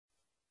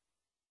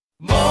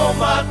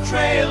Momot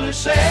Trailer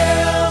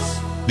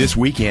Sales. This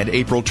weekend,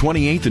 April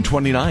 28th and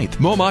 29th,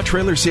 Momot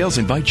Trailer Sales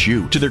invites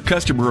you to their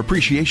Customer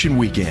Appreciation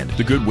Weekend.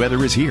 The good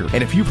weather is here,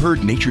 and if you've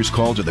heard nature's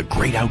call to the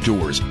great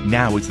outdoors,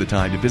 now is the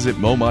time to visit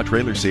Momot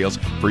Trailer Sales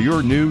for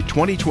your new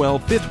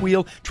 2012 fifth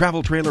wheel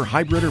travel trailer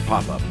hybrid or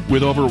pop-up.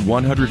 With over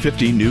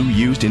 150 new,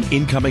 used, and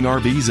incoming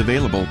RVs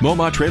available,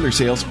 Momot Trailer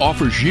Sales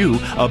offers you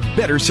a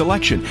better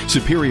selection,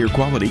 superior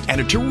quality,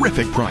 and a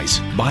terrific price.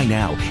 Buy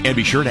now, and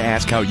be sure to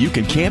ask how you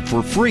can camp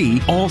for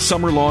free all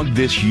summer long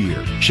this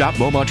year. Shop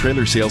Momot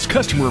Trailer Sales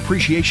Customer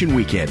Appreciation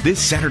Weekend this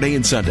Saturday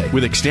and Sunday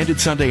with extended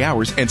Sunday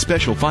hours and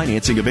special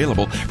financing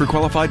available for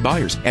qualified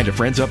buyers. And to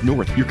friends up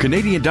north, your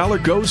Canadian dollar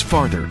goes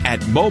farther at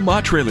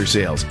Momot Trailer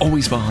Sales,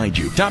 always behind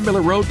you. Tom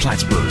Miller Road,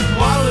 Plattsburgh.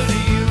 Quality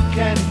you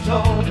can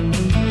tell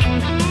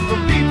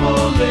from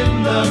people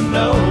in the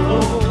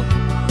know.